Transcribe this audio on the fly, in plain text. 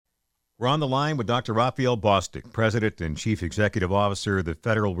We're on the line with Dr. Raphael Bostic, President and Chief Executive Officer of the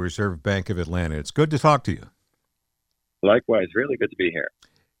Federal Reserve Bank of Atlanta. It's good to talk to you. Likewise, really good to be here.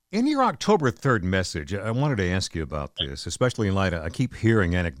 In your October 3rd message, I wanted to ask you about this, especially in light of, I keep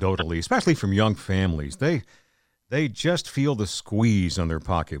hearing anecdotally, especially from young families, they just feel the squeeze on their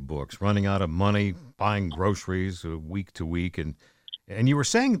pocketbooks, running out of money, buying groceries week to week. And you were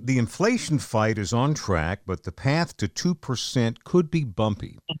saying the inflation fight is on track, but the path to 2% could be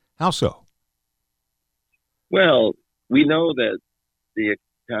bumpy. How so? Well, we know that the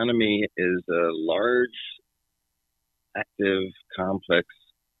economy is a large, active, complex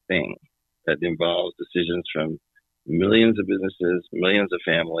thing that involves decisions from millions of businesses, millions of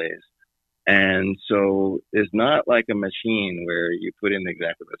families. And so it's not like a machine where you put in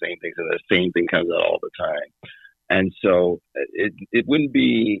exactly the same things and the same thing comes out all the time. And so it wouldn't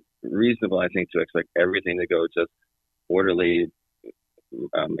be reasonable, I think, to expect everything to go just orderly,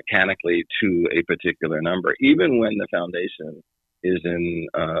 mechanically to a particular number, even when the foundation is in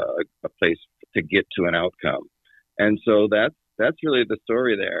a place to get to an outcome. And so that's really the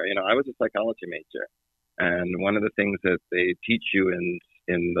story there. You know, I was a psychology major, and one of the things that they teach you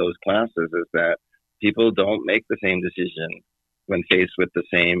in those classes is that people don't make the same decision when faced with the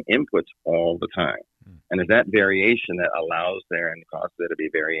same inputs all the time. And it's that variation that allows there and causes there to be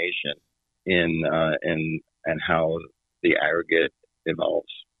variation in how the aggregate evolves.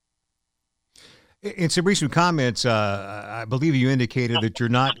 In some recent comments, I believe you indicated that you're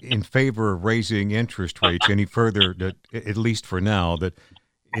not in favor of raising interest rates any further, at least for now, that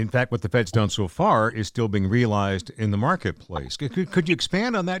in fact what the Fed's done so far is still being realized in the marketplace. Could you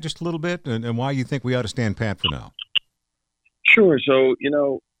expand on that just a little bit and why you think we ought to stand pat for now? Sure. So,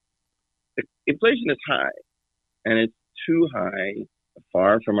 inflation is high, and it's too high,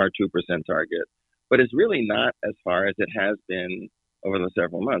 far from our 2% target, but it's really not as far as it has been over the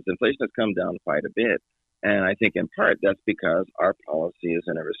several months. Inflation has come down quite a bit, and I think in part that's because our policy is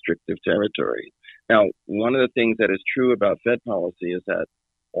in a restrictive territory. Now, one of the things that is true about Fed policy is that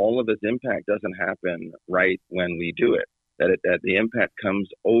all of its impact doesn't happen right when we do it, that the impact comes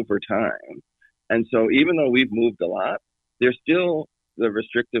over time. And so even though we've moved a lot, there's still the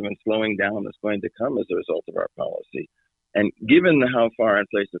restrictive and slowing down that's going to come as a result of our policy. And given how far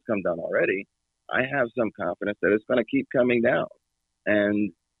inflation has come down already, I have some confidence that it's going to keep coming down.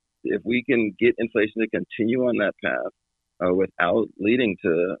 And if we can get inflation to continue on that path without leading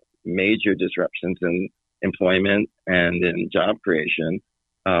to major disruptions in employment and in job creation,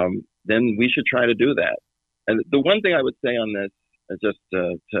 then we should try to do that. And the one thing I would say on this, just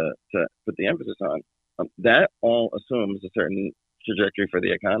to put the emphasis on, that all assumes a certain trajectory for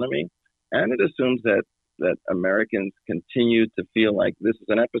the economy, and it assumes that Americans continue to feel like this is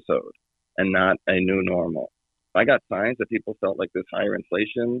an episode and not a new normal. If I got signs that people felt like this higher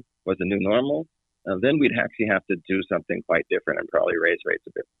inflation was a new normal, then we'd actually have to do something quite different and probably raise rates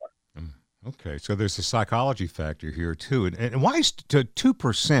a bit more. Okay, so there's a psychology factor here too. And why is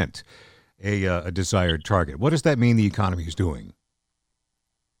 2% a desired target? What does that mean the economy is doing?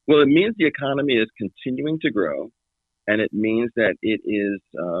 Well, it means the economy is continuing to grow, and it means that it is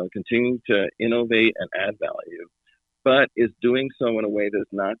continuing to innovate and add value, but is doing so in a way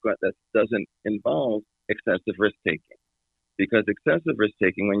that doesn't involve excessive risk taking. Because excessive risk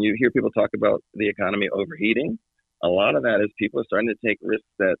taking, when you hear people talk about the economy overheating, a lot of that is people are starting to take risks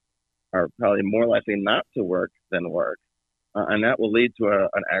that are probably more likely not to work than work, and that will lead to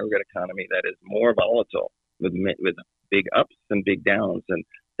an aggregate economy that is more volatile with big ups and big downs, and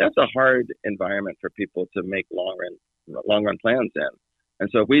that's a hard environment for people to make long run plans in. And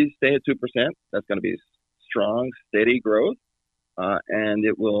so if we stay at 2%, that's going to be strong, steady growth, and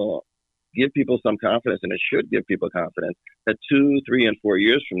it will give people some confidence, and it should give people confidence that 2, 3, and 4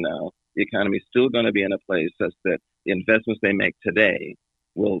 years from now, the economy is still going to be in a place such that the investments they make today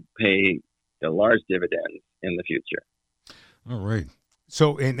will pay a large dividends in the future. All right.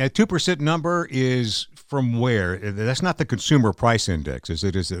 So, and that 2% number is from where? That's not the consumer price index, is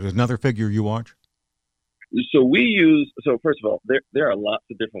it? Is it another figure you watch? So first of all, there are lots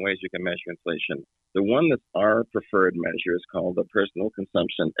of different ways you can measure inflation. The one that's our preferred measure is called the Personal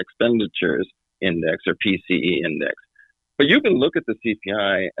Consumption Expenditures Index, or PCE index. But you can look at the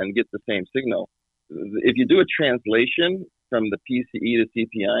CPI and get the same signal. If you do a translation from the PCE to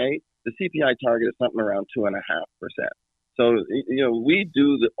CPI, the CPI target is something around 2.5%. So, we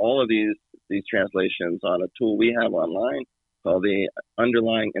do all of these translations on a tool we have online called the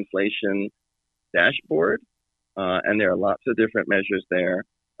Underlying Inflation Dashboard, and there are lots of different measures there.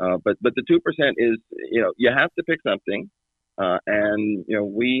 But the 2% is, you have to pick something, and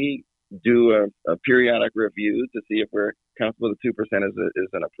we do a periodic review to see if we're comfortable with 2% is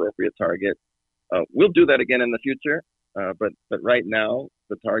an appropriate target. We'll do that again in the future, but right now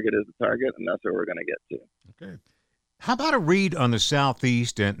the target is the target, and that's where we're going to get to. Okay. How about a read on the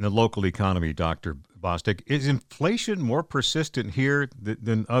Southeast and the local economy, Dr. Bostic? Is inflation more persistent here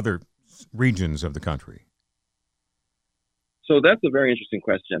than other regions of the country? So that's a very interesting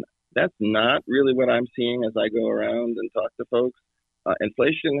question. That's not really what I'm seeing as I go around and talk to folks.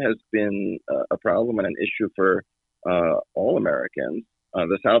 Inflation has been a problem and an issue for all Americans.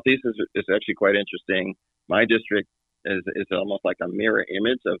 The Southeast is actually quite interesting. My district is almost like a mirror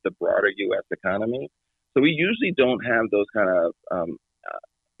image of the broader U.S. economy. So we usually don't have those kind of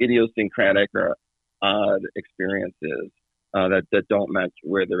idiosyncratic or odd experiences that don't match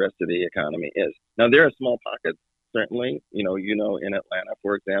where the rest of the economy is. Now, there are small pockets, certainly. In Atlanta,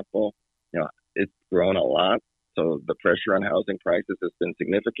 for example, it's grown a lot. So the pressure on housing prices has been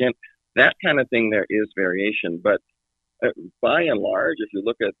significant. That kind of thing, there is variation. But by and large, if you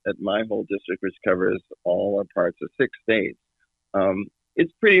look at my whole district, which covers all parts of 6 states,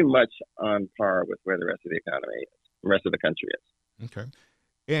 it's pretty much on par with where the rest of the economy is, the rest of the country is. Okay.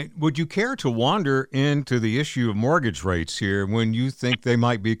 And would you care to wander into the issue of mortgage rates here when you think they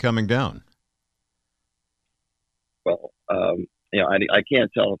might be coming down? Well, I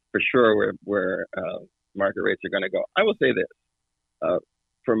can't tell for sure where market rates are going to go. I will say this.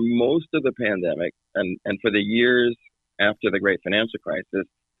 For most of the pandemic and for the years after the great financial crisis,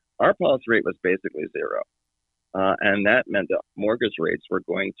 our policy rate was basically zero. And that meant that mortgage rates were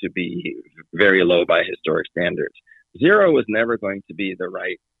going to be very low by historic standards. Zero was never going to be the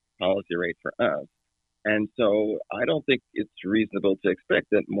right policy rate for us. And so I don't think it's reasonable to expect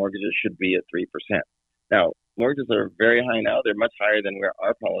that mortgages should be at 3%. Now, mortgages are very high now. They're much higher than where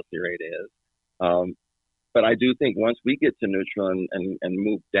our policy rate is. But I do think once we get to neutral and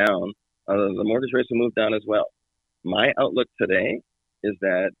move down, the mortgage rates will move down as well. My outlook today is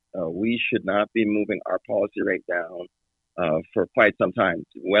that we should not be moving our policy rate down for quite some time,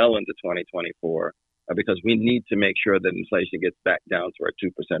 well into 2024, because we need to make sure that inflation gets back down to our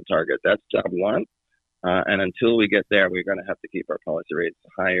 2% target. That's job one. And until we get there, we're going to have to keep our policy rates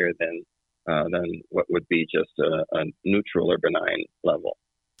higher than what would be just a neutral or benign level.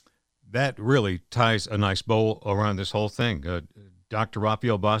 That really ties a nice bow around this whole thing. Dr.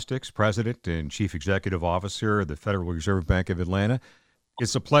 Raphael Bostic, President and Chief Executive Officer of the Federal Reserve Bank of Atlanta.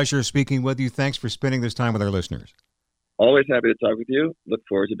 It's a pleasure speaking with you. Thanks for spending this time with our listeners. Always happy to talk with you. Look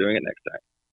forward to doing it next time.